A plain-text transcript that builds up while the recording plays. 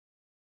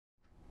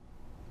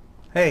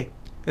Hey,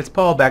 it's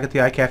Paul back at the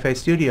iCafe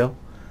studio.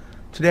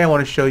 Today I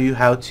want to show you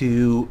how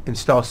to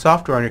install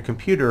software on your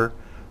computer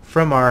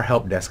from our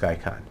help desk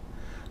icon.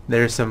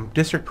 There's some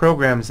district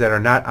programs that are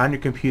not on your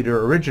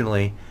computer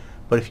originally,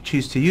 but if you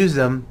choose to use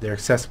them, they're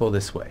accessible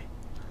this way.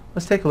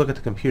 Let's take a look at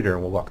the computer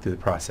and we'll walk through the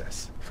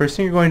process. First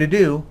thing you're going to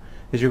do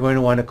is you're going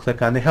to want to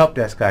click on the help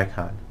desk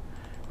icon.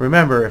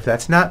 Remember, if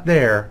that's not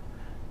there,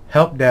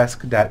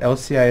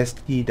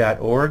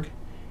 helpdesk.lcisd.org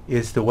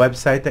is the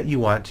website that you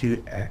want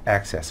to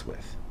access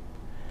with.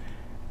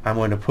 I'm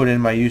going to put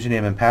in my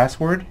username and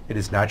password. It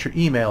is not your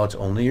email, it's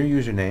only your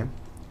username,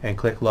 and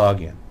click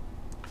login.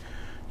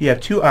 You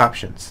have two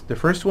options. The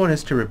first one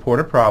is to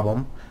report a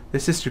problem.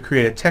 This is to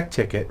create a tech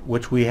ticket,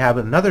 which we have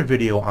another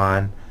video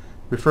on.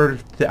 Refer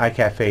to the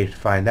iCafe to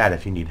find that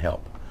if you need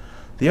help.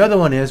 The other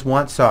one is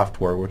Want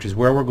Software, which is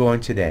where we're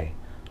going today.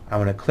 I'm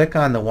going to click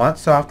on the Want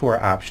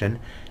Software option,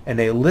 and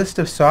a list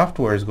of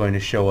software is going to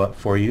show up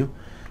for you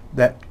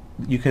that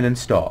you can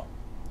install.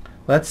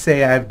 Let's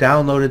say I've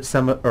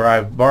downloaded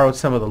I've borrowed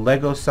some of the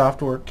Lego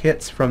software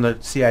kits from the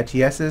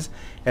CITSs,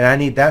 and I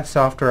need that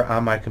software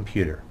on my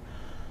computer.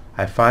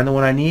 I find the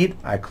one I need,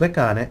 I click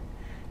on it,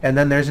 and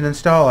then there's an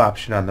install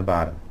option on the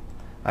bottom.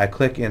 I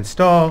click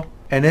install,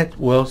 and it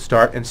will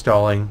start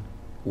installing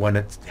when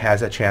it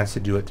has a chance to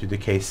do it through the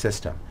case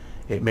system.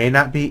 It may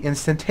not be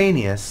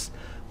instantaneous,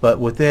 but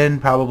within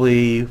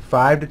probably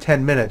 5 to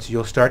 10 minutes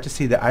you'll start to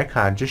see the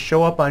icon just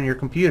show up on your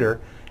computer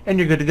and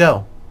you're good to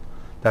go.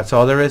 That's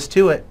all there is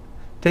to it.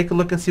 Take a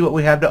look and see what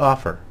we have to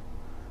offer.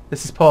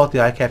 This is Paul at the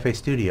iCafe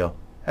studio.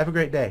 Have a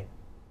great day.